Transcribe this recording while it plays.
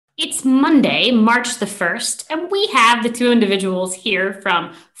It's Monday, March the 1st, and we have the two individuals here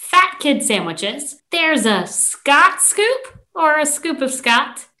from Fat Kid Sandwiches. There's a Scott Scoop, or a scoop of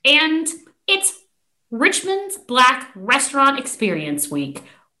Scott, and it's Richmond's Black Restaurant Experience Week.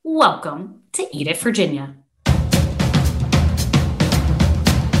 Welcome to Eat It, Virginia.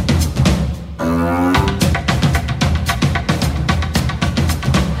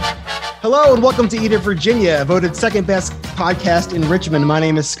 Hello and welcome to Eat It, Virginia, voted second best podcast in Richmond. My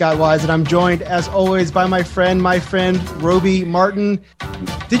name is Scott Wise and I'm joined as always by my friend Roby Martin.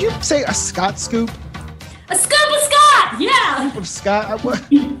 Did you say a Scott Scoop? A scoop of Scott, yeah. Of Scott?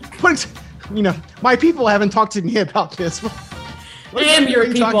 My people haven't talked to me about this. I am your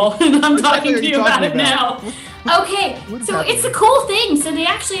people, and I'm talking to you about it now. Okay, so it's a cool thing. So they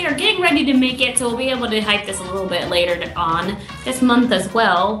actually are getting ready to make it, so we'll be able to hype this a little bit later on this month as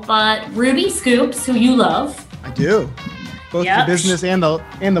well. But Ruby Scoops, who you love. I do. Both the business and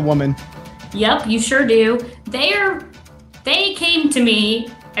the woman. Yep, you sure do. They came to me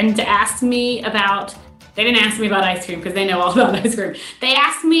and to ask me about. They didn't ask me about ice cream because they know all about ice cream. They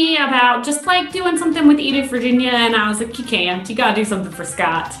asked me about just like doing something with Eat It, Virginia, and I was like, you can't. You gotta do something for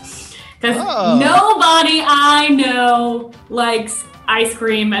Scott. Because nobody I know likes ice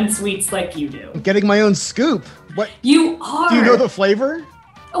cream and sweets like you do. I'm getting my own scoop. What? You are. Do you know the flavor?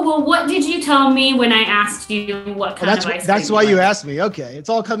 Well, what did you tell me when I asked you what kind of ice cream? That's why you asked me. Okay, it's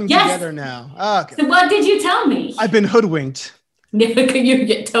all coming together now. Okay. So what did you tell me? I've been hoodwinked. You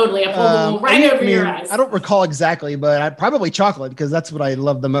get totally over your eyes. I don't recall exactly, but probably chocolate because that's what I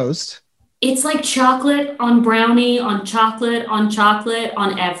love the most. It's like chocolate on brownie, on chocolate,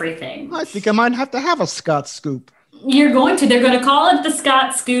 on everything. I think I might have to have a Scott Scoop. They're going to call it the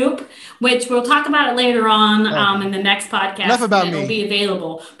Scott Scoop, which we'll talk about it later on in the next podcast. Enough about me. It'll be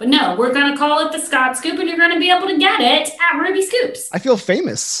available. But no, we're going to call it the Scott Scoop, and you're going to be able to get it at Ruby Scoops. I feel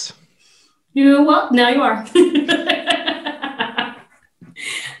famous. Now you are.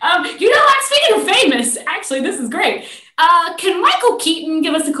 Speaking of famous, actually, this is great. Can Michael Keaton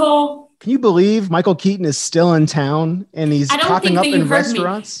give us a call? Can you believe Michael Keaton is still in town and he's popping up in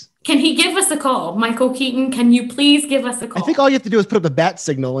restaurants? Can he give us a call? Michael Keaton, can you please give us a call? I think all you have to do is put up a bat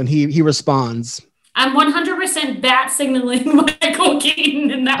signal and he responds. I'm 100% bat signaling Michael Keaton,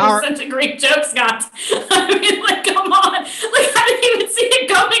 and that was such a great joke, Scott. I mean, like, come on. Like, I didn't even see it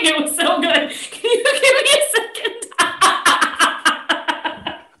coming. It was so good. Can you give me a second?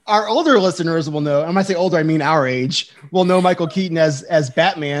 Our older listeners will know, and when I say older, I mean our age, will know Michael Keaton as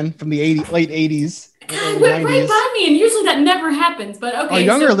Batman from the late 80s. God, went right by me, and usually that never happens, but okay. Our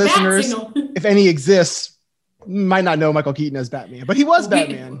younger listeners, if any exists, might not know Michael Keaton as Batman, but he was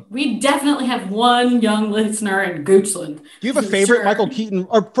Batman. We definitely have one young listener in Goochland. Do you have a favorite Michael Keaton?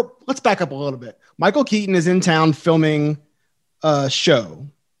 Let's back up a little bit. Michael Keaton is in town filming a show.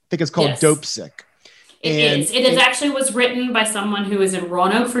 I think it's called Dope Sick. It actually was written by someone who is in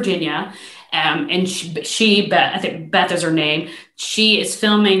Roanoke, Virginia. And she Beth, I think Beth is her name. She is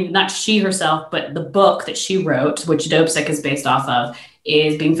filming, not she herself, but the book that she wrote, which Dope Sick is based off of,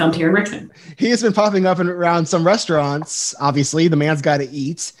 is being filmed here in Richmond. He has been popping up around some restaurants. Obviously, the man's got to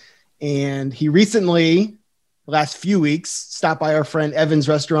eat. And he recently, the last few weeks, stopped by our friend Evan's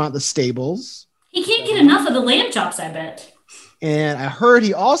restaurant, The Stables. He can't get enough of the lamb chops, I bet. And I heard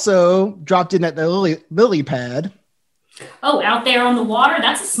he also dropped in at the Lily Pad. Oh, out there on the water?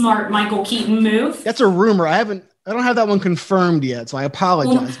 That's a smart Michael Keaton move. That's a rumor. I don't have that one confirmed yet, so I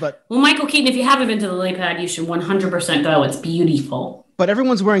apologize. Well, Michael Keaton, if you haven't been to the Lily Pad, you should 100% go. It's beautiful. But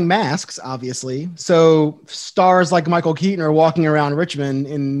everyone's wearing masks, obviously. So stars like Michael Keaton are walking around Richmond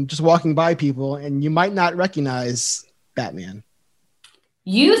and just walking by people, and you might not recognize Batman.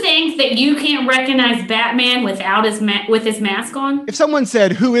 You think that you can't recognize Batman without with his mask on? If someone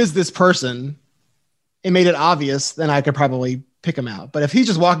said, "Who is this person?" and made it obvious, then I could probably pick him out. But if he's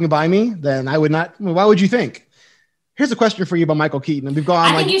just walking by me, then I would not. Why would you think? Here's a question for you about Michael Keaton. And we've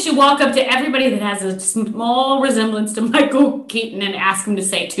gone. I think you should walk up to everybody that has a small resemblance to Michael Keaton and ask him to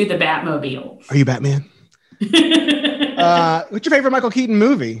say to the Batmobile. Are you Batman? What's your favorite Michael Keaton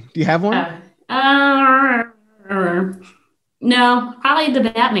movie? Do you have one? No, probably the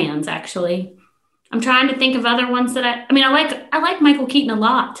Batmans, actually. I'm trying to think of other ones that I like Michael Keaton a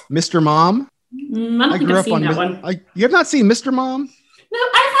lot. Mr. Mom? I don't think I've seen that one. You have not seen Mr. Mom? No,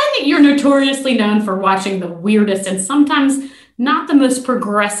 I find that you're notoriously known for watching the weirdest and sometimes not the most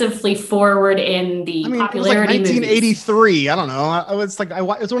progressively forward in the popularity. It was like 1983. Movies. I don't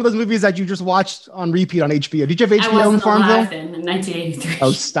know. It's one of those movies that you just watched on repeat on HBO. Did you have HBO in Farmville? In 1983.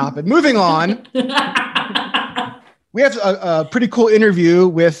 Oh, stop it. Moving on. We have a pretty cool interview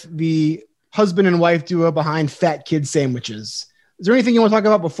with the husband and wife duo behind Fat Kid Sandwiches. Is there anything you want to talk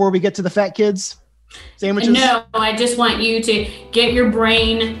about before we get to the fat kids sandwiches? No, I just want you to get your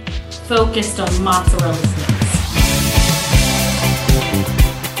brain focused on mozzarella sticks.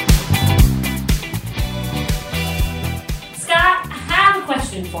 Scott, I have a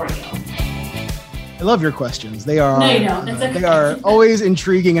question for you. I love your questions. They are. No, you don't. That's okay. They are always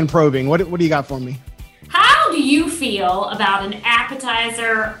intriguing and probing. What do you got for me? How do you feel about an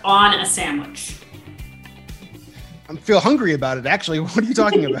appetizer on a sandwich? I feel hungry about it, actually. What are you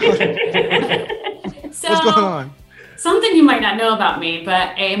talking about? So, what's going on? Something you might not know about me,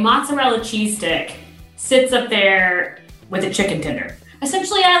 but a mozzarella cheese stick sits up there with a chicken tender.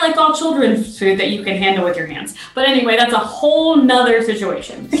 Essentially, I like all children's food that you can handle with your hands. But anyway, that's a whole nother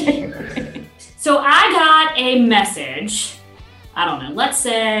situation. So I got a message. I don't know. Let's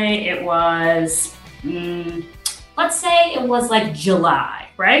say it was like July,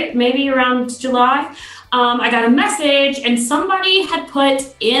 right? Maybe around July. I got a message and somebody had put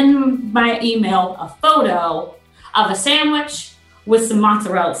in my email a photo of a sandwich with some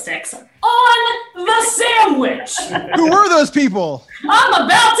mozzarella sticks on the sandwich. Who were those people? I'm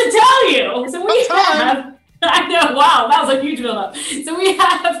about to tell you. So we have, I know, wow, that was a huge build-up. So we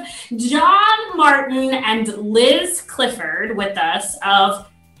have John Martin and Liz Clifford with us of,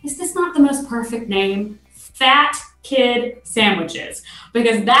 is this not the most perfect name? Fat Kid Sandwiches.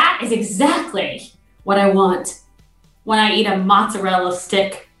 Because that is exactly what I want when I eat a mozzarella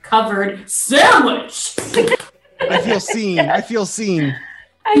stick covered sandwich. I feel seen.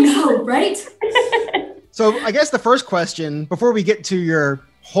 I know, right? So I guess the first question, before we get to your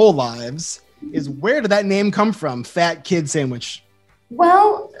whole lives, is where did that name come from, Fat Kid Sandwich?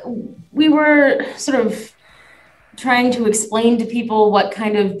 Well, we were sort of trying to explain to people what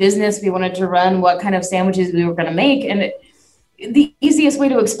kind of business we wanted to run, what kind of sandwiches we were going to make. And the easiest way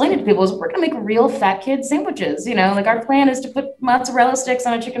to explain it to people is we're going to make real Fat Kid sandwiches. You know, like our plan is to put mozzarella sticks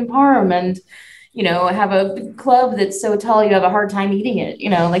on a chicken parm and, you know, have a club that's so tall you have a hard time eating it. You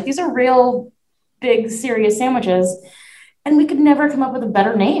know, like these are real big, serious sandwiches. And we could never come up with a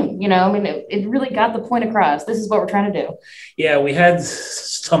better name. You know, I mean, it really got the point across. This is what we're trying to do. Yeah, we had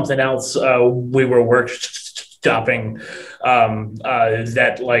something else we were workshopping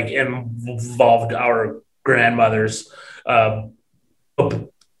that like involved our grandmothers.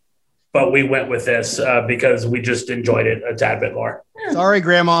 But we went with this because we just enjoyed it a tad bit more. Sorry,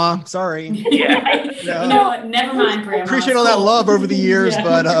 Grandma. Sorry. Yeah. You know what? Never mind, Grandma. Appreciate all that love over the years,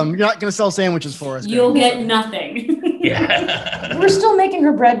 but you're not going to sell sandwiches for us. You'll get nothing. Yeah. We're still making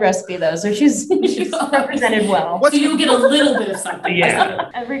her bread recipe though, so she's represented well. So you'll get a little bit of something.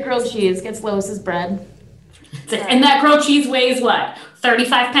 Yeah. Every grilled cheese gets Lois's bread. And that grilled cheese weighs what?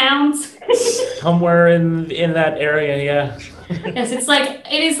 35 pounds? Somewhere in that area, yeah. Yes, it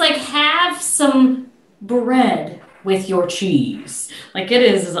is like have some bread with your cheese. Like it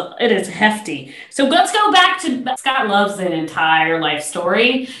is hefty. So let's go back to Scott loves an entire life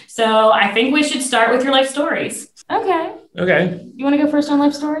story. So I think we should start with your life stories. Okay. Okay. You want to go first on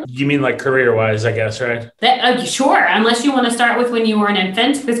life story? You mean like career-wise, I guess, right? Sure, unless you want to start with when you were an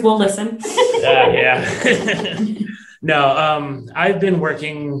infant, because we'll listen. Yeah. No, I've been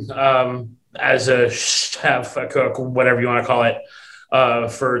working as a chef, a cook, whatever you want to call it,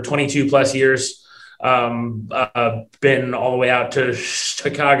 for 22 plus years. Been all the way out to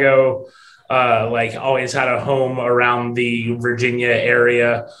Chicago, like always had a home around the Virginia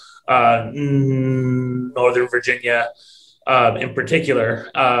area, Northern Virginia in particular,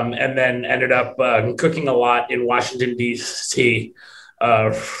 and then ended up cooking a lot in Washington, D.C.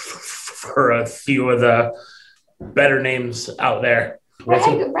 For a few of the better names out there. Brag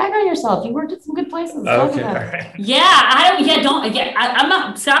on yourself. You worked at some good places. Okay, all right. I'm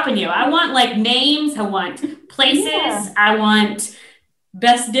not stopping you. I want like names. I want places. Yeah. I want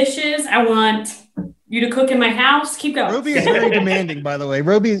best dishes. I want you to cook in my house. Keep going. Roby is very demanding, by the way.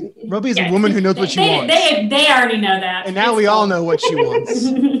 Roby is a woman who knows what she wants. They already know that. And now we all know what she wants.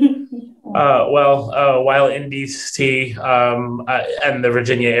 While in DC and the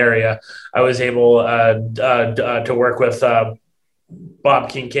Virginia area, I was able to work with Bob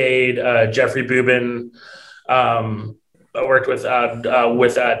Kincaid, Jeffrey Boobin. I worked with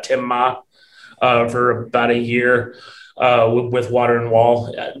Tim Ma for about a year with Water and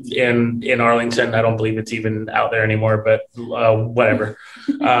Wall in Arlington. I don't believe it's even out there anymore, but whatever.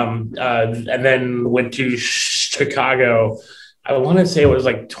 And then went to Chicago. I want to say it was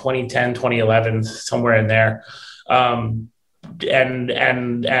like 2010, 2011, somewhere in there. And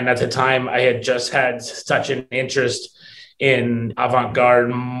at the time I had just had such an interest in avant-garde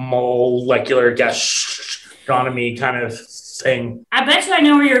molecular gastronomy kind of saying, I bet you I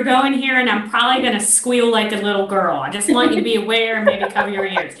know where you're going here, and I'm probably going to squeal like a little girl. I just want you to be aware and maybe cover your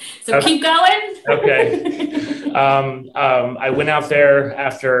ears. So Okay. keep going. Okay. I went out there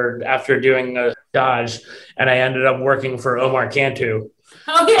after doing a Dodge, and I ended up working for Omar Cantu.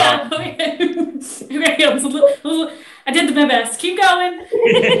 Oh, yeah. Okay. I did my best. Keep going.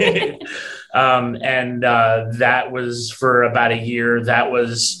 And that was for about a year.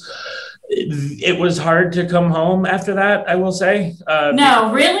 It was hard to come home after that, I will say.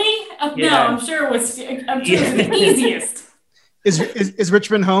 No, really? Yeah. No, I'm sure it was the easiest. Is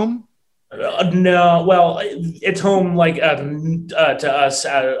Richmond home? No, well, it's home like to us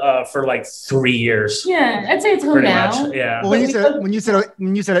for like 3 years. Yeah, I'd say it's home Pretty now. much, yeah. Well, when you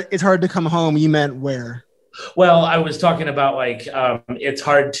said it's hard to come home, you meant where? Well, I was talking about like it's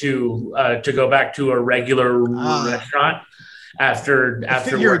hard to go back to a regular restaurant after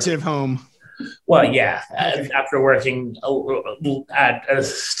figurative home. Well, yeah, after working at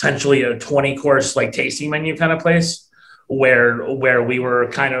essentially a 20-course like tasting menu kind of place where we were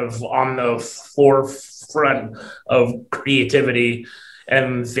kind of on the forefront of creativity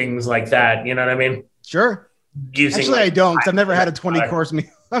and things like that. You know what I mean? Sure. Actually, I don't, because I've never had a 20-course meal.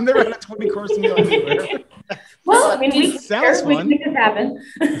 I've never had a 20-course meal anywhere. Well, I mean, we sounds fun. make this happen.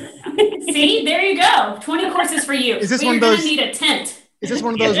 See, there you go. 20 courses for you. Is this but one you're of those? Gonna need a tent. Is this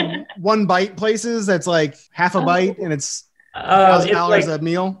one of those one bite places that's like half a bite and it's $1,000 like a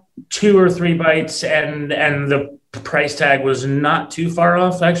meal? 2 or 3 bites, and the price tag was not too far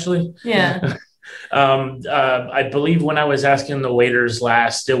off, actually. Yeah. I believe when I was asking the waiters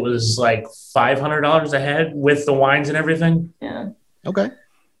last, it was like $500 a head with the wines and everything. Yeah. Okay.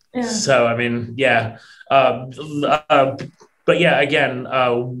 Yeah. So, I mean, yeah. But yeah, again,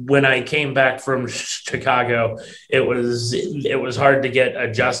 when I came back from Chicago, it was hard to get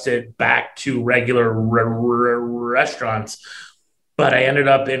adjusted back to regular restaurants. But I ended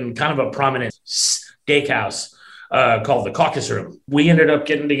up in kind of a prominent steakhouse called the Caucus Room. We ended up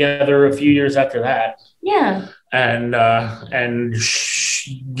getting together a few years after that. Yeah. And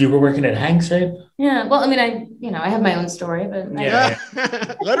you were working at Hank's, right? Yeah. Well, I mean, I have my own story, but Yeah.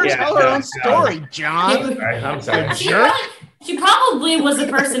 Let her tell her own story, John. Sorry, I'm sorry. She probably was a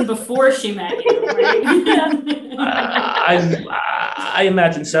person before she met you, right? I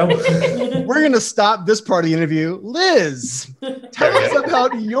imagine so. We're going to stop this part of the interview. Liz, tell us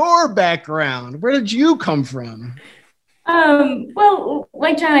about your background. Where did you come from? Well,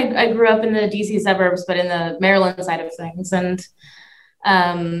 like John, I grew up in the DC suburbs, but in the Maryland side of things. And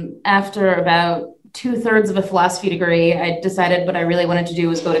after about 2/3 of a philosophy degree, I decided what I really wanted to do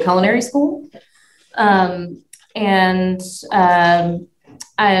was go to culinary school.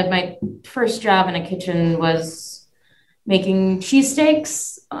 My first job in a kitchen was making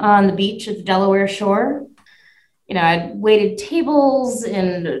cheesesteaks on the beach at the Delaware shore. You know, I waited tables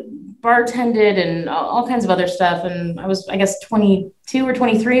and bartended and all kinds of other stuff. And I was, I guess, 22 or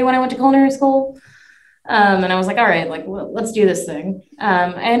 23 when I went to culinary school. And I was like, all right, like, well, let's do this thing.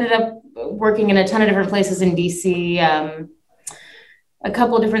 I ended up working in a ton of different places in DC. A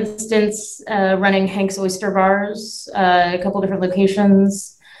couple of different stints running Hank's Oyster Bars, a couple of different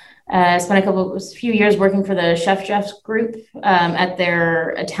locations. Spent a few years working for the Chef Jeff's group at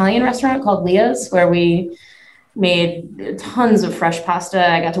their Italian restaurant called Leah's, where we made tons of fresh pasta.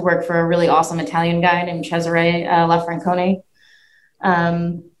 I got to work for a really awesome Italian guy named Cesare Lafrancone.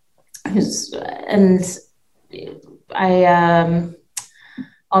 And I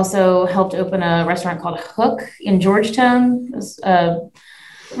also helped open a restaurant called Hook in Georgetown. It was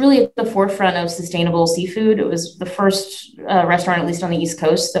really at the forefront of sustainable seafood. It was the first restaurant, at least on the East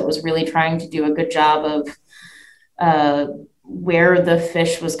Coast, that was really trying to do a good job of where the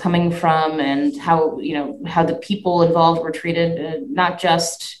fish was coming from and how the people involved were treated, not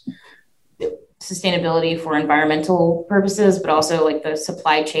just sustainability for environmental purposes, but also like the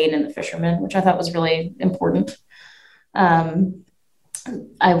supply chain and the fishermen, which I thought was really important.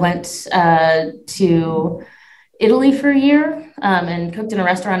 I went to Italy for a year and cooked in a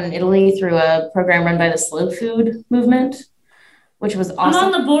restaurant in Italy through a program run by the Slow Food Movement, which was awesome.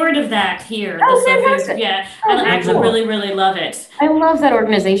 I'm on the board of that here. Oh, fantastic. Yeah, Oh, I actually cool. really, really love it. I love that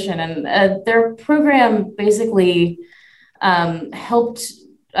organization, and their program basically helped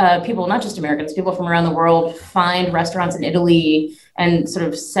people, not just Americans, people from around the world, find restaurants in Italy and sort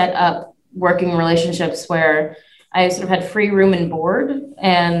of set up working relationships where I sort of had free room and board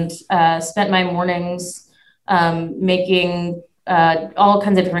and spent my mornings making all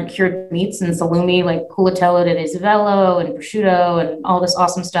kinds of different cured meats and salumi, like culatello di Isabello and prosciutto and all this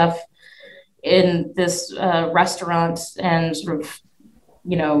awesome stuff in this restaurant and sort of,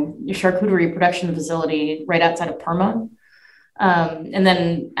 charcuterie production facility right outside of Parma. And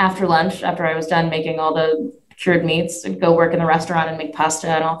then after lunch, after I was done making all the cured meats, I'd go work in the restaurant and make pasta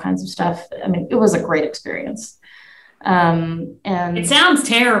and all kinds of stuff. I mean, it was a great experience. And it sounds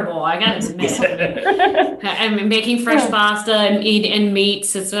terrible, I gotta admit. I mean, making fresh pasta and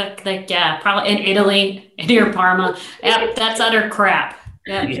meats, it's probably in Italy, near Parma. Yep, that's utter crap.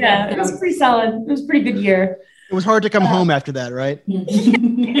 Yeah, it was pretty solid. It was a pretty good year. It was hard to come home after that, right?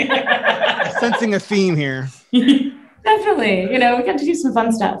 Sensing a theme here. Definitely. We got to do some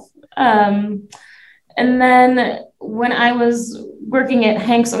fun stuff. And then when I was working at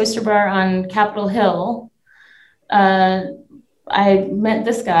Hank's Oyster Bar on Capitol Hill, I met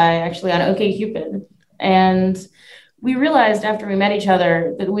this guy actually on OkCupid, and we realized after we met each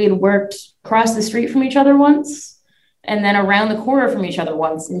other that we had worked across the street from each other once, and then around the corner from each other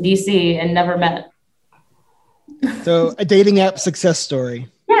once in DC, and never met. So a dating app success story.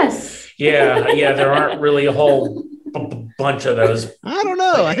 Yes. Yeah. There aren't really a whole bunch of those. I don't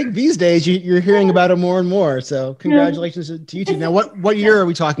know. I think these days you're hearing about it more and more. So congratulations to you two. Now, what year are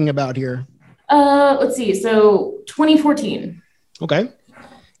we talking about here? Let's see. So 2014. Okay.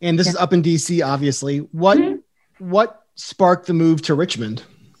 And this is up in DC, obviously. What sparked the move to Richmond?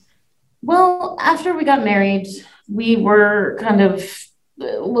 Well, after we got married, we were kind of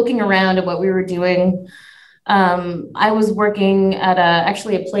looking around at what we were doing. I was working at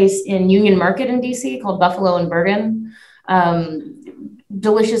actually a place in Union Market in DC called Buffalo and Bergen.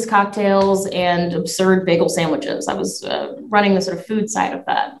 Delicious cocktails and absurd bagel sandwiches. I was running the sort of food side of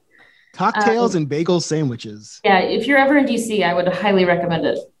that. Cocktails and bagel sandwiches. Yeah, if you're ever in DC, I would highly recommend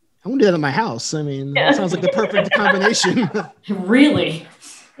it. I want to do that at my house. I mean, that sounds like the perfect combination. Really?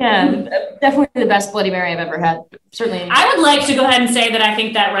 Yeah, definitely the best Bloody Mary I've ever had. Certainly. I would like to go ahead and say that I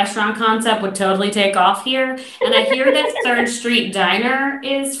think that restaurant concept would totally take off here. And I hear that Third Street Diner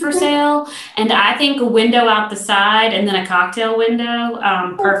is for sale. And I think a window out the side and then a cocktail window,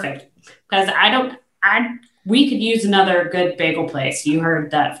 perfect. Because we could use another good bagel place. You heard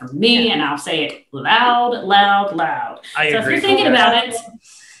that from me, and I'll say it loud, loud, loud. So if you're thinking about it,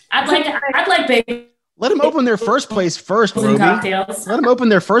 I'd like bagel. Let them open their first place first, Roby. Cocktails. Let them open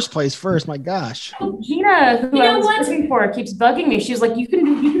their first place first. My gosh. Gina, who I was working for, keeps bugging me. She's like, you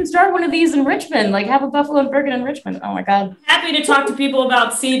can start one of these in Richmond. Like, have a Buffalo and Bergen in Richmond. Oh my God. Happy to talk to people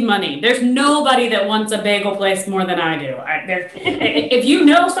about seed money. There's nobody that wants a bagel place more than I do. If you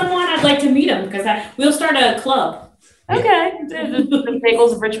know someone, I'd like to meet them because we'll start a club. Okay. The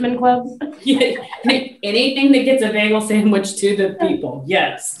Bagels of Richmond Club. Yeah. Anything that gets a bagel sandwich to the people.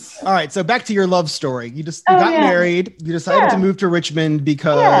 Yes. All right. So back to your love story. You got married. You decided to move to Richmond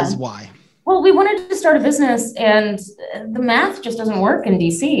because why? Well, we wanted to start a business, and the math just doesn't work in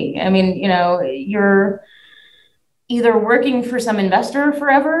DC. I mean, you're either working for some investor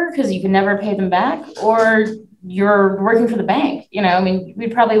forever because you can never pay them back, or you're working for the bank. We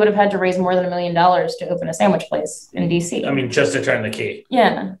probably would have had to raise more than $1 million to open a sandwich place in DC. I mean, just to turn the key.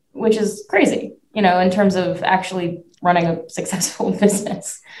 Yeah, which is crazy, in terms of actually running a successful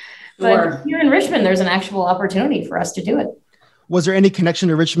business. But here in Richmond, there's an actual opportunity for us to do it. Was there any connection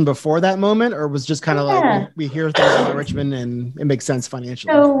to Richmond before that moment, or was just kind of like we hear things about Richmond and it makes sense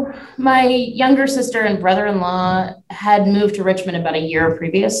financially? So my younger sister and brother-in-law had moved to Richmond about a year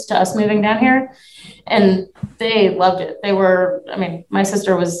previous to us moving down here, and they loved it. My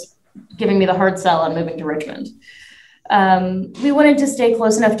sister was giving me the hard sell on moving to Richmond. We wanted to stay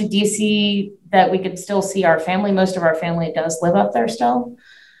close enough to DC that we could still see our family. Most of our family does live up there still.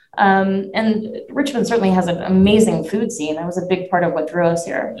 And Richmond certainly has an amazing food scene. That was a big part of what drew us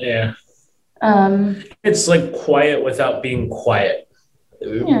here. Yeah. It's like quiet without being quiet.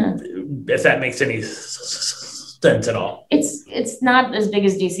 Yeah. If that makes any sense at all. It's not as big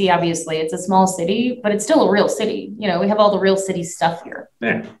as DC, obviously. It's a small city, but it's still a real city. We have all the real city stuff here.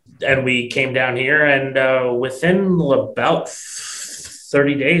 Yeah. And we came down here, and within about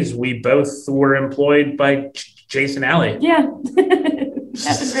 30 days, we both were employed by Jason Alley. Yeah.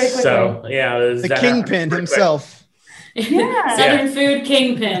 Happened very quickly. So, the kingpin himself. Yeah. Southern food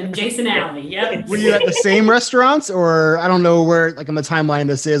kingpin, Jason Alley. Yep. Were you at the same restaurants, or I don't know where, like on the timeline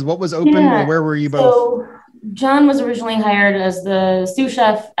this is, what was open or where were you both? So John was originally hired as the sous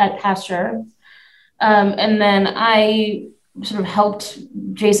chef at Pasture. And then I sort of helped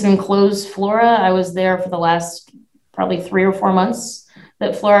Jason close Flora. I was there for the last probably 3 or 4 months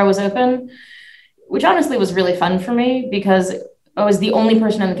that Flora was open, which honestly was really fun for me because I was the only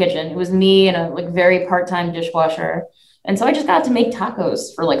person in the kitchen. It was me and a very part-time dishwasher. And so I just got to make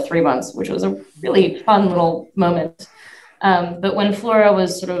tacos for 3 months, which was a really fun little moment. But when Flora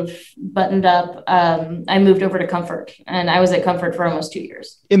was sort of buttoned up, I moved over to Comfort, and I was at Comfort for almost 2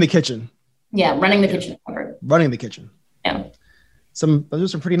 years. In the kitchen? Yeah, running the kitchen at Comfort. Running the kitchen. Yeah. those are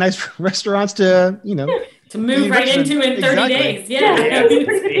some pretty nice restaurants to, to move right into in 30 Exactly. days. Yeah, Yeah. it's a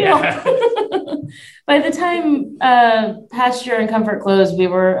pretty good deal. By the time Pasture and Comfort closed, we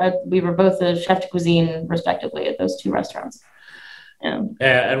were both the chef de cuisine respectively at those two restaurants. Yeah.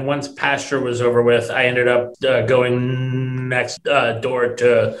 And once Pasture was over with, I ended up going next door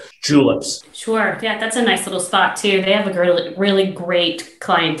to Juleps. Sure. Yeah, that's a nice little spot too. They have a really great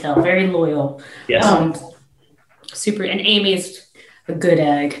clientele, very loyal. Yes. Super. And Amy's a good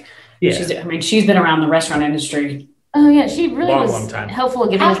egg. Yeah. She's been around the restaurant industry. Oh yeah, she really Long was time. helpful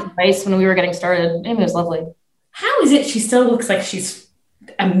giving us advice when we were getting started. Amy was lovely. How is it she still looks like she's,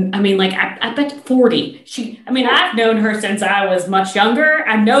 I bet 40. I've known her since I was much younger.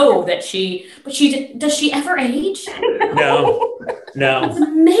 I know that does she ever age? No. That's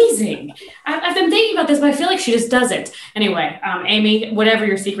amazing. I've been thinking about this, but I feel like she just doesn't. Anyway, Amy, whatever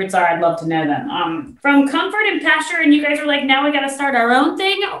your secrets are, I'd love to know them. From Comfort and Pasture, and you guys were like, now we got to start our own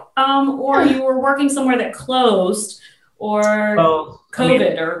thing, or you were working somewhere that closed, or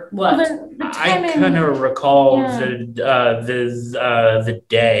COVID, or what? I kind of recall the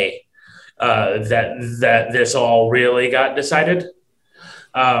day that this all really got decided.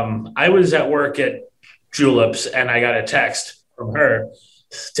 I was at work at Juleps, and I got a text from her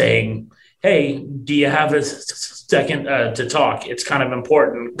saying, "Hey, do you have a second to talk? It's kind of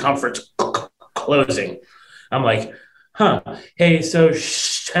important. Comfort's closing." I'm like, "Huh? Hey, so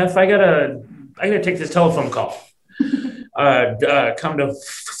chef, I gotta take this telephone call. Come to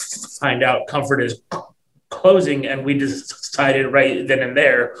find out, Comfort is closing, and we decided right then and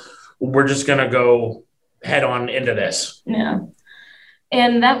there we're just gonna go head on into this." Yeah,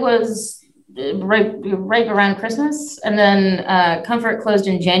 and that was right around Christmas, and then Comfort closed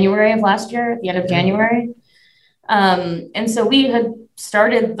in January of last year, at the end of January. And so we had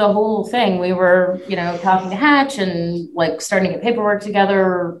started the whole thing. We were, talking to Hatch and like starting to get paperwork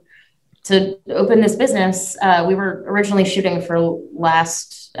together to open this business. We were originally shooting for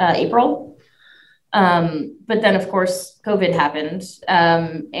last April. But then of course, COVID happened.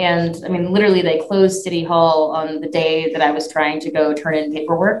 And literally they closed City Hall on the day that I was trying to go turn in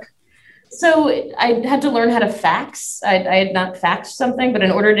paperwork. So I had to learn how to fax. I had not faxed something, but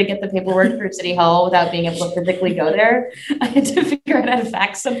in order to get the paperwork through City Hall without being able to physically go there, I had to figure out how to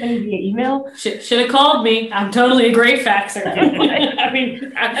fax something via email. Should have called me. I'm totally a great faxer. I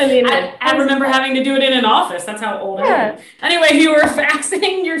remember having to do it in an office. That's how old I am. Anyway, you were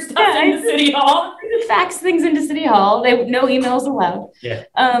faxing your stuff into City Hall? I could fax things into City Hall. No emails allowed. Yeah.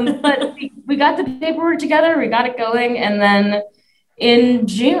 But we got the paperwork together. We got it going, and then in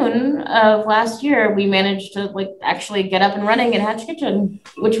June of last year, we managed to actually get up and running at Hatch Kitchen,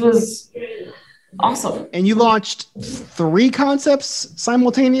 which was awesome. And you launched 3 concepts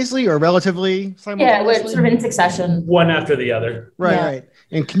simultaneously or relatively simultaneously? Yeah, sort of in succession. One after the other. Right.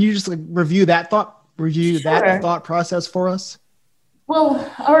 And can you just review that thought process for us?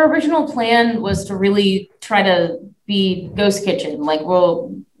 Well, our original plan was to really try to be Ghost Kitchen.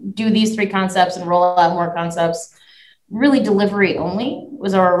 We'll do these 3 concepts and roll out more concepts. Really delivery only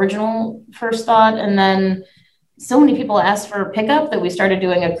was our original first thought. And then so many people asked for pickup that we started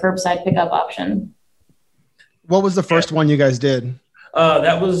doing a curbside pickup option. What was the first one you guys did?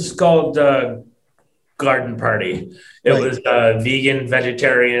 That was called Garden Party. It was vegan,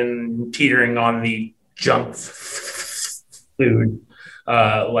 vegetarian, teetering on the junk food,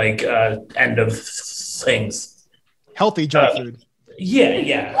 end of things. Healthy junk food.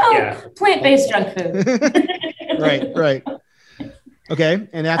 Yeah. Plant-based junk food. Right. Okay.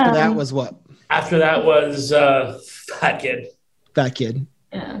 And after that was what? After that was Fat Kid.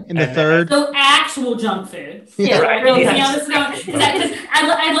 Yeah. And the third? So actual junk food. Yeah. Right. Really, see how this is going?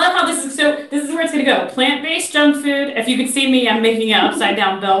 I love how this is. So this is where it's going to go. Plant-based junk food. If you could see me, I'm making an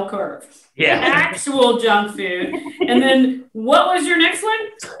upside-down bell curve. Yeah. Actual junk food. And then what was your next one?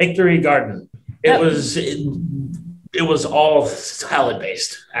 Victory Garden. It was all salad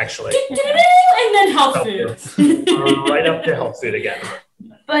based, actually. And then health food. Right up to health food again.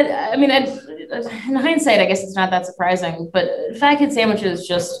 But in hindsight, I guess it's not that surprising. But Fat Kid sandwiches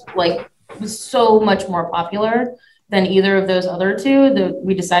just was so much more popular than either of those other two that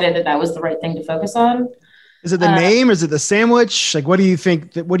we decided that was the right thing to focus on. Is it the name? Is it the sandwich? What do you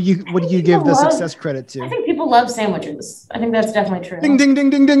think? What do you give the success credit to? I think people love sandwiches. I think that's definitely true. Ding ding ding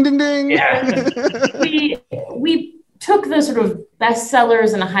ding ding ding ding. Yeah. we took the sort of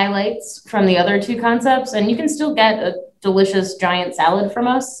bestsellers and highlights from the other 2 concepts, and you can still get a delicious giant salad from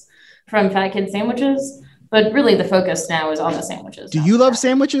us from Fat Kid sandwiches. But really, the focus now is on the sandwiches. Do you love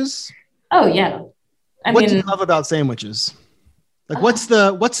sandwiches? Oh yeah. What do you love about sandwiches? What's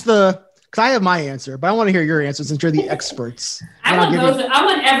the because I have my answer, but I want to hear your answer since you're the experts. I want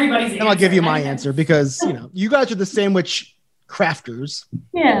everybody's answer. And I'll give you my answer because, you guys are the sandwich crafters.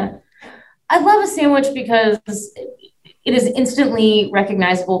 Yeah. I love a sandwich because it is instantly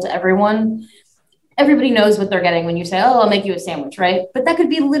recognizable to everyone. Everybody knows what they're getting when you say, "Oh, I'll make you a sandwich," right? But that could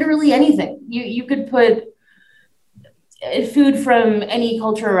be literally anything. You could put food from any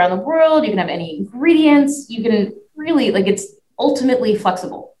culture around the world. You can have any ingredients. You can really, it's ultimately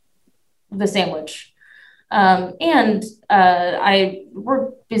flexible, the sandwich.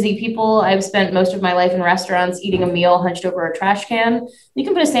 We're busy people. I've spent most of my life in restaurants eating a meal hunched over a trash can. You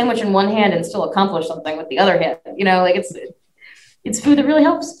can put a sandwich in one hand and still accomplish something with the other hand. It's food that really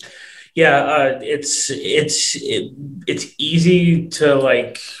helps. Yeah, it's easy to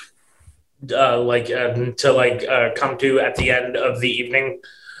come to at the end of the evening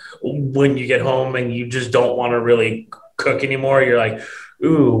when you get home and you just don't want to really cook anymore. You're like,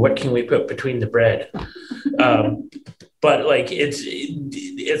 ooh, what can we put between the bread? But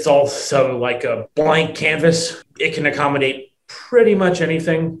it's also like a blank canvas. It can accommodate pretty much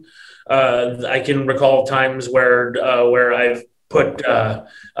anything. I can recall times where I've put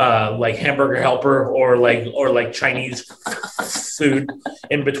hamburger helper or Chinese food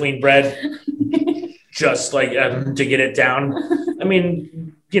in between bread, just to get it down. I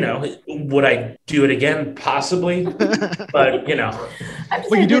mean, would I do it again? Possibly, but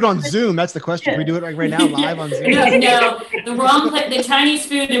Well, you do it on Zoom. That's the question. We do it right now live on Zoom. No, the Chinese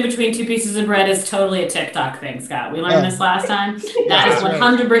food in between two pieces of bread is totally a TikTok thing, Scott. We learned this last time. That is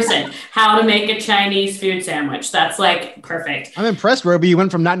 100% how to make a Chinese food sandwich. That's perfect. I'm impressed, Roby. You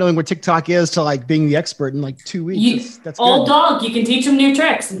went from not knowing what TikTok is to being the expert in 2 weeks. That's old good. dog. You can teach them new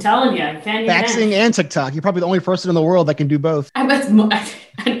tricks. I'm telling you. Faxing and TikTok. You're probably the only person in the world that can do both.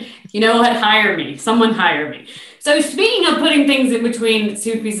 You know what? Hire me. Someone hire me. So speaking of putting things in between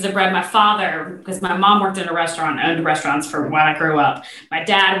two pieces of bread, my father, because my mom worked in a restaurant, owned restaurants for when I grew up. My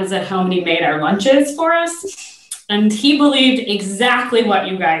dad was at home and he made our lunches for us. And he believed exactly what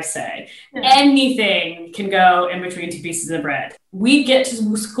you guys say. Yeah. Anything can go in between two pieces of bread. We'd get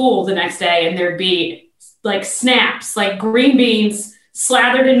to school the next day and there'd be snaps, green beans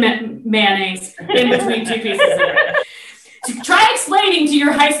slathered in mayonnaise in between two pieces of bread. Try explaining to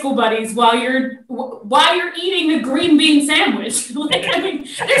your high school buddies while you're eating a green bean sandwich.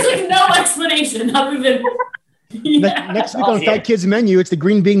 There's no explanation other than. Next week on Fat Kids Menu, it's the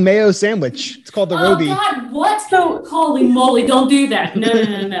green bean mayo sandwich. It's called the Roby. Oh God, what? Holy moly! Don't do that. No.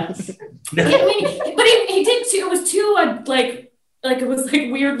 Yeah, but he did too. It was too it was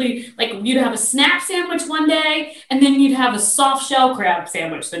weirdly you'd have a snap sandwich one day and then you'd have a soft shell crab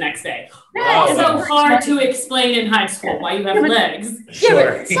sandwich the next day. It's so hard to explain in high school why you have legs.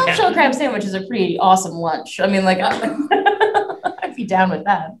 But soft shell crab sandwich is a pretty awesome lunch. I mean, I'd be down with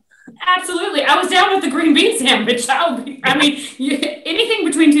that. Absolutely. I was down with the green bean sandwich. Anything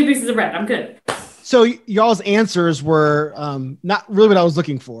between two pieces of bread, I'm good. So y'all's answers were not really what I was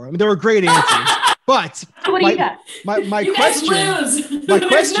looking for. I mean, they were great answers. But what do you got? My question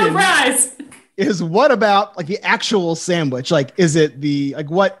is, what about the actual sandwich? Is it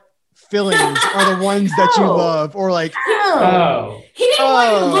what fillings are the ones that you love, or he didn't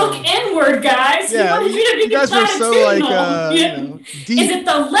want you to look inward, guys. Yeah, you guys were so deep. Is it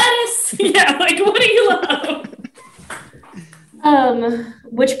the lettuce? Yeah, what do you love?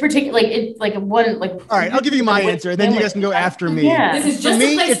 Which particular one all right, I'll give you my answer, and then you guys can go after me. Yeah. This is just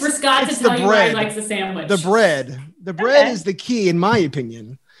a place for Scott to tell you why he likes the sandwich. The bread is the key, in my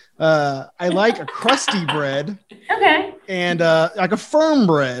opinion. I like a crusty bread. Okay. And a firm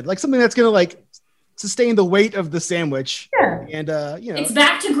bread, something that's gonna sustain the weight of the sandwich. Sure. And it's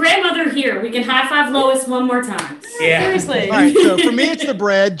back to grandmother here. We can high five Lois one more time. Yeah. Seriously. All right. So for me, it's the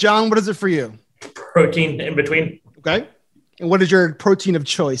bread. John, what is it for you? Protein in between. Okay. And what is your protein of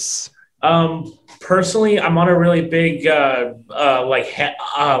choice? Personally, I'm on a really big hot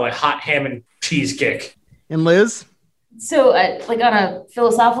ham and cheese kick. And Liz? So, on a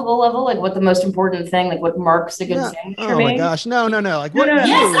philosophical level, what the most important thing, what marks a good sandwich for me? Oh my gosh, no. What? No.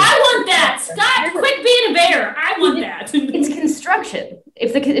 Yes, I want that. Scott, quit being a bear. I want that. It's construction.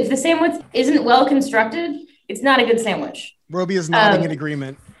 If the sandwich isn't well constructed, it's not a good sandwich. Roby is nodding in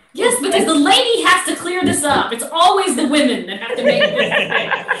agreement. Yes, because the lady has to clear this up. It's always the women that have to make this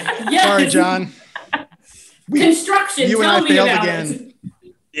thing. Yes. Sorry, John. Construction. You tell and I me failed about again.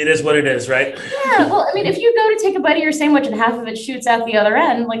 It is what it is, right? Yeah. Well, I mean, if you go to take a bite of your sandwich and half of it shoots out the other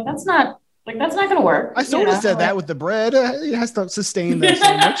end, that's not going to work. I sort of said that with the bread. It has to sustain the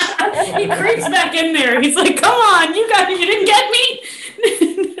sandwich. He creeps back in there. He's like, "Come on, you didn't get me."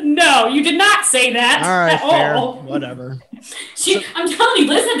 No, you did not say that All right, at fair. all. Whatever. I'm telling you,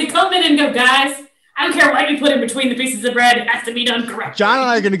 Liz had to come in and go, guys, I don't care what you put in between the pieces of bread. It has to be done correctly. John and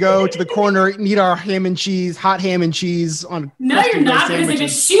I are going to go to the corner and eat our ham and cheese, hot ham and cheese on. No, you're not, because if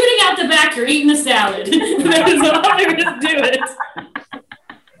it's shooting out the back, you're eating a salad. That is the only way to do it.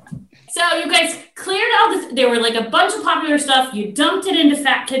 So you guys cleared all this. There were like a bunch of popular stuff. You dumped it into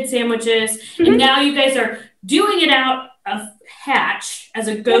Fat Kid sandwiches. Mm-hmm. And now you guys are doing it out of Hatch as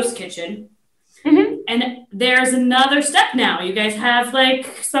a ghost kitchen. Mm-hmm. And there's another step now. You guys have like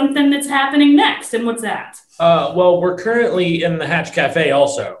something that's happening next. And what's that? Well, we're currently in the Hatch Cafe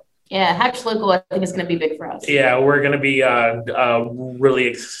also. Yeah, Hatch Local, I think, is going to be big for us. Yeah, we're going to be really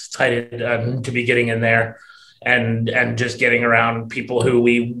excited to be getting in there and just getting around people who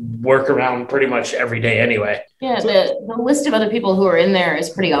we work around pretty much every day anyway. Yeah, the list of other people who are in there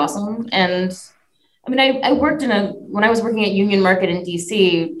is pretty awesome. And I mean, I worked when I was working at Union Market in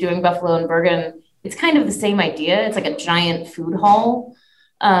DC doing Buffalo and Bergen, it's kind of the same idea. It's like a giant food hall.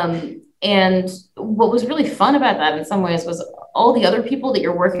 And what was really fun about that in some ways was all the other people that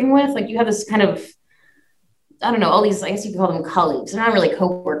you're working with, like you have this kind of, I don't know, all these, I guess you could call them colleagues. They're not really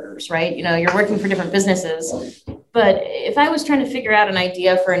coworkers, right? You know, you're working for different businesses. But if I was trying to figure out an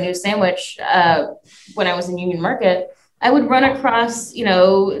idea for a new sandwich when I was in Union Market, I would run across, you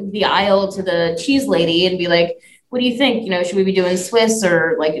know, the aisle to the cheese lady and be like, what do you think? You know, should we be doing Swiss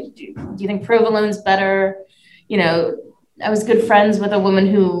or like, do you think provolone's better? You know, I was good friends with a woman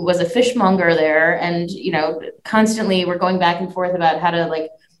who was a fishmonger there. And, you know, constantly we're going back and forth about how to like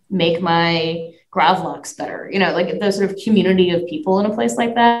make my gravlax better. You know, like the sort of community of people in a place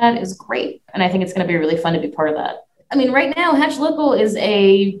like that is great. And I think it's going to be really fun to be part of that. I mean, right now, Hatch Local is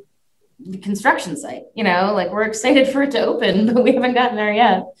a construction site, you know, like we're excited for it to open, but we haven't gotten there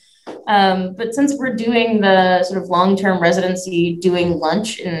yet. But since we're doing the sort of long-term residency, doing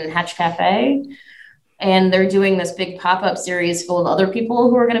lunch in Hatch Cafe, and they're doing this big pop-up series full of other people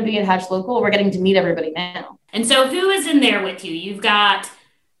who are going to be at Hatch Local, we're getting to meet everybody now. And so who is in there with you? You've got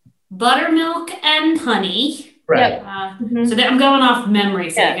buttermilk and honey. Right. Yep. So I'm going off memory,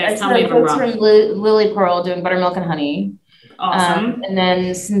 so you guys tell me if I'm wrong. From Lily Pearl doing buttermilk and honey. Awesome. And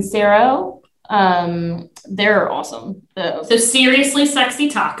then Sincero, they're awesome. So seriously sexy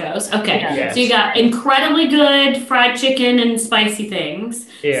tacos. Okay. Yeah. Yes. So you got incredibly good fried chicken and spicy things.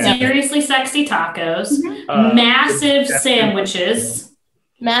 Yeah. Seriously sexy tacos. Massive sandwiches.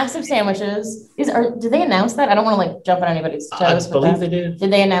 Massive sandwiches. Did they announce that? I don't want to like jump on anybody's toes. I believe they did.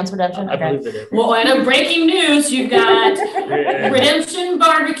 Did they announce Redemption? I believe they did. Well, I know breaking news, you've got Redemption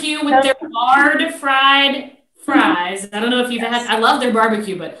Barbecue with their lard fried fries. I don't know if you've had, I love their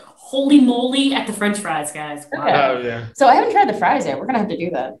barbecue, but holy moly at the French fries, guys. Wow. Okay. Oh, yeah. So I haven't tried the fries yet. We're going to have to do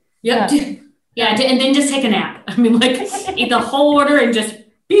that. Yep. Yeah. And then just take a nap. I mean, like eat the whole order and just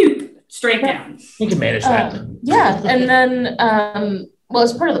boop, straight down. You can manage that. Yeah. And then, well,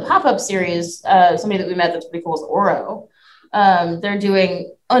 as part of the pop-up series, somebody that we met that's pretty cool is Oro. They're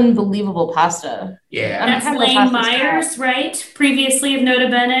doing unbelievable pasta. Yeah. That's Lane Myers, right? Previously of Nota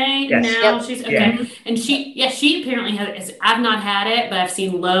Bene. Yes. Now Yep. she's okay. Yeah. And she apparently has, I've not had it, but I've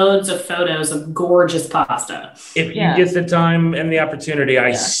seen loads of photos of gorgeous pasta. If you Yeah. get the time and the opportunity,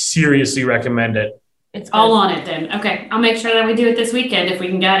 I seriously recommend it. It's good. All on it then. Okay. I'll make sure that we do it this weekend if we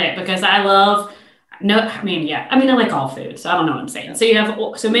can get it, because I like all food, so I don't know what I'm saying. So you have,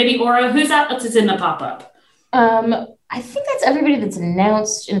 so maybe Oro, who's else is in the pop-up? I think that's everybody that's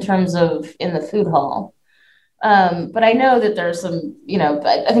announced in terms of in the food hall. But I know that there's some, you know,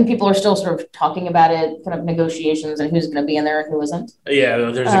 I think people are still sort of talking about it, kind of negotiations and who's going to be in there and who isn't. Yeah,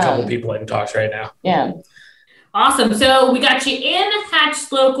 there's a couple people in talks right now. Yeah. Awesome. So we got you in Hatch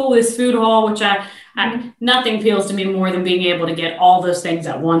Local with food hall, which nothing appeals to me more than being able to get all those things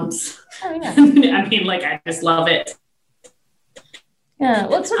at once. Oh, yeah. I mean, like, I just love it. Yeah.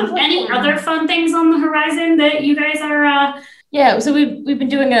 Well, it's sort of any other fun things on the horizon that you guys are? Yeah. So we've been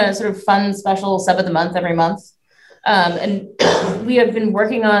doing a sort of fun special sub of the month every month. And we have been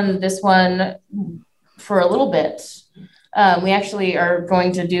working on this one for a little bit. We actually are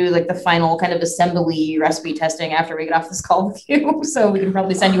going to do like the final kind of assembly recipe testing after we get off this call with you. So we can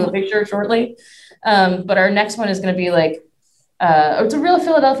probably send you a picture shortly. But our next one is going to be like, it's a real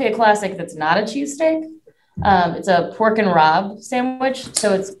Philadelphia classic that's not a cheesesteak. It's a pork and rabe sandwich.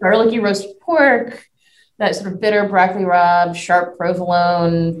 So it's garlicky roasted pork, that sort of bitter broccoli rabe, sharp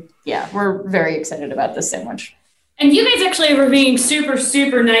provolone. Yeah, we're very excited about this sandwich. And you guys actually were being super,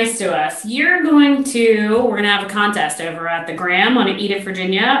 super nice to us. We're going to have a contest over at the Graham on Eat It,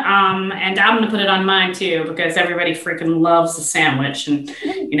 Virginia. And I'm going to put it on mine too, because everybody freaking loves the sandwich and,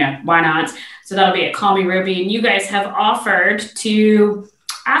 you know, why not? So that'll be at Call Me Ruby. And you guys have offered to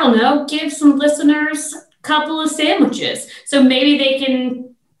I don't know, give some listeners a couple of sandwiches. So maybe they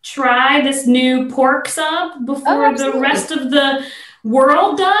can try this new pork sub before the rest of the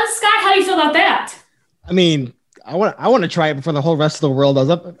world does. Scott, how do you feel about that? I mean, I want to try it before the whole rest of the world does.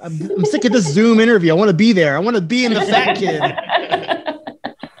 I'm sick of this Zoom interview. I want to be there. I want to be in the fat kid. I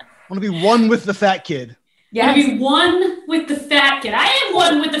want to be one with the fat kid. Yeah, I be one with the fat kid. I am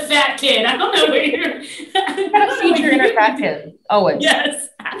one with the fat kid. I don't know where you're. Feed your inner fat kid. Always. Yes.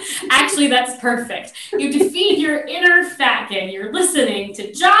 Actually, that's perfect. You have to feed your inner fat kid. You're listening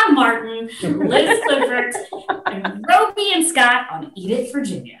to John Martin, Liz Clifford, and Roby and Scott on Eat It,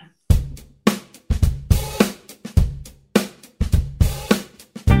 Virginia.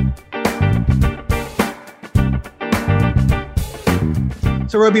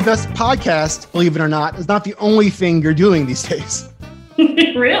 So, Roby, this podcast, believe it or not, is not the only thing you're doing these days.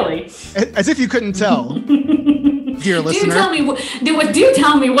 Really? As if you couldn't tell, dear listener. Do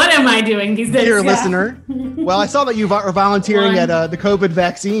tell me, what am I doing these days? Dear listener. Well, I saw that you are volunteering at the COVID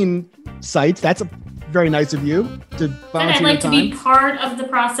vaccine site. That's very nice of you to volunteer. I'd like to be part of the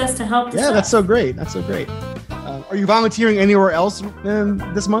process to help. Yeah, that's so great. That's so great. Are you volunteering anywhere else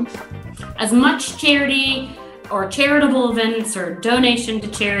this month? As much charity or charitable events or donation to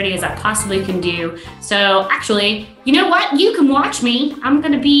charity as I possibly can do. So actually, you know what? You can watch me. I'm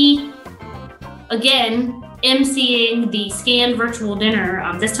going to be, again, emceeing the Scan virtual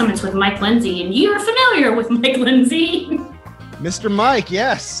dinner. This time it's with Mike Lindsay, and you are familiar with Mike Lindsay. Mr. Mike,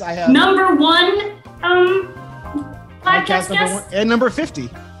 yes. I have. Number one podcast number 1 and number 50.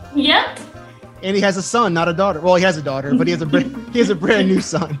 Yep. And he has a son, not a daughter. Well, he has a daughter, but he has a brand new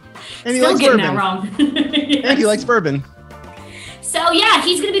son. And he Still likes getting bourbon. that wrong. Yes. And he likes bourbon. So yeah,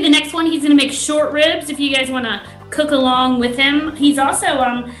 he's gonna be the next one. He's gonna make short ribs if you guys want to cook along with him. He's also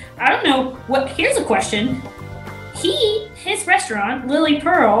I don't know what. Here's a question. His restaurant, Lily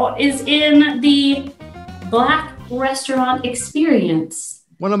Pearl, is in the Black Restaurant Experience.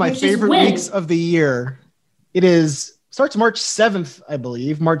 One of my favorite weeks of the year. It starts March 7th, I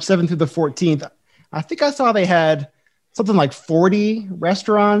believe, March 7th through the 14th. I think I saw they had something like 40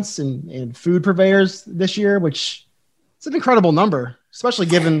 restaurants and food purveyors this year, which is an incredible number, especially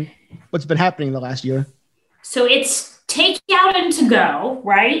given what's been happening the last year. So it's takeout and to go,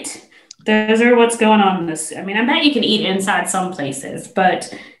 right? Those are what's going on in this. I mean, I bet you can eat inside some places,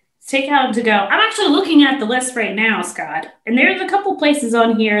 but takeout and to go. I'm actually looking at the list right now, Scott, and there's a couple places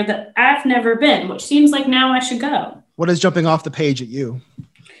on here that I've never been, which seems like now I should go. What is jumping off the page at you?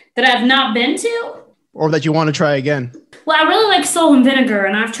 That I've not been to? Or that you want to try again? Well, I really like Soul and Vinegar,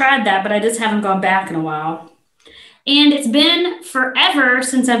 and I've tried that, but I just haven't gone back in a while. And it's been forever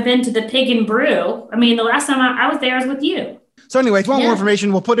since I've been to the Pig and Brew. I mean, the last time I was there was with you. So anyway, if you want more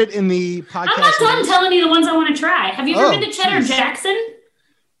information, we'll put it in the podcast. I'm not done telling you the ones I want to try. Have you ever been to Cheddar Jackson?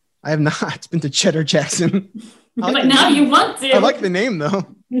 I have not been to Cheddar Jackson. But now you want to. I like the name, though.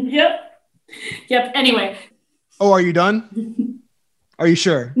 Yep. Anyway. Oh, are you done? Are you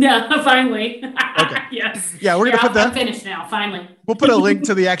sure? Yeah, finally. Okay. Yes. Yeah, we're going to put that. I'm finished now, finally. We'll put a link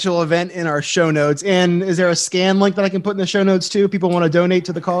to the actual event in our show notes. And is there a scan link that I can put in the show notes too? People want to donate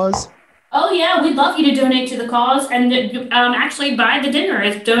to the cause? Oh, yeah. We'd love you to donate to the cause. And actually, buy the dinner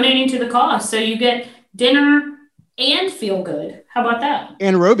is donating to the cause. So you get dinner and feel good. How about that?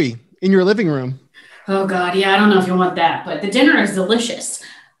 And Roby in your living room. Oh, God. Yeah, I don't know if you want that, but the dinner is delicious.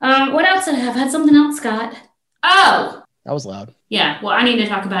 What else did I have? Had something else, Scott? Oh! That was loud. Yeah. Well, I need to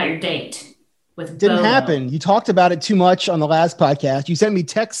talk about your date with Didn't Bobo. happen. You talked about it too much on the last podcast. You sent me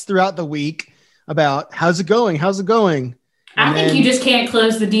texts throughout the week about how's it going? How's it going? I think you just can't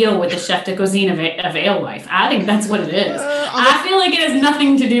close the deal with the chef de cuisine of Alewife. I think that's what it is. I feel like it has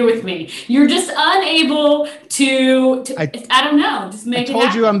nothing to do with me. You're just unable to I don't know, just make it happen. I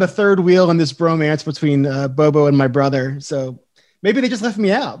told you I'm the third wheel in this bromance between Bobo and my brother. So maybe they just left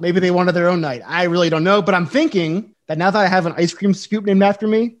me out. Maybe they wanted their own night. I really don't know. But I'm thinking that now that I have an ice cream scoop named after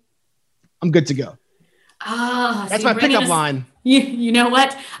me, I'm good to go. That's my pickup line. You know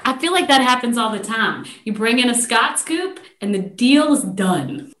what? I feel like that happens all the time. You bring in a Scott scoop and the deal is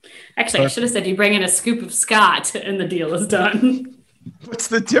done. Actually, I should have said you bring in a scoop of Scott and the deal is done. What's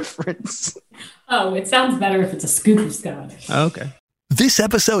the difference? Oh, it sounds better if it's a scoop of Scott. Oh, okay. This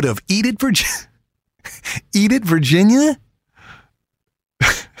episode of Eat It Virginia. Eat It Virginia?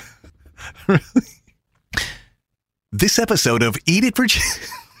 Really? This episode of Eat It Virginia.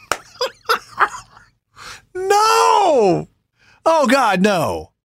 No! Oh, God, no.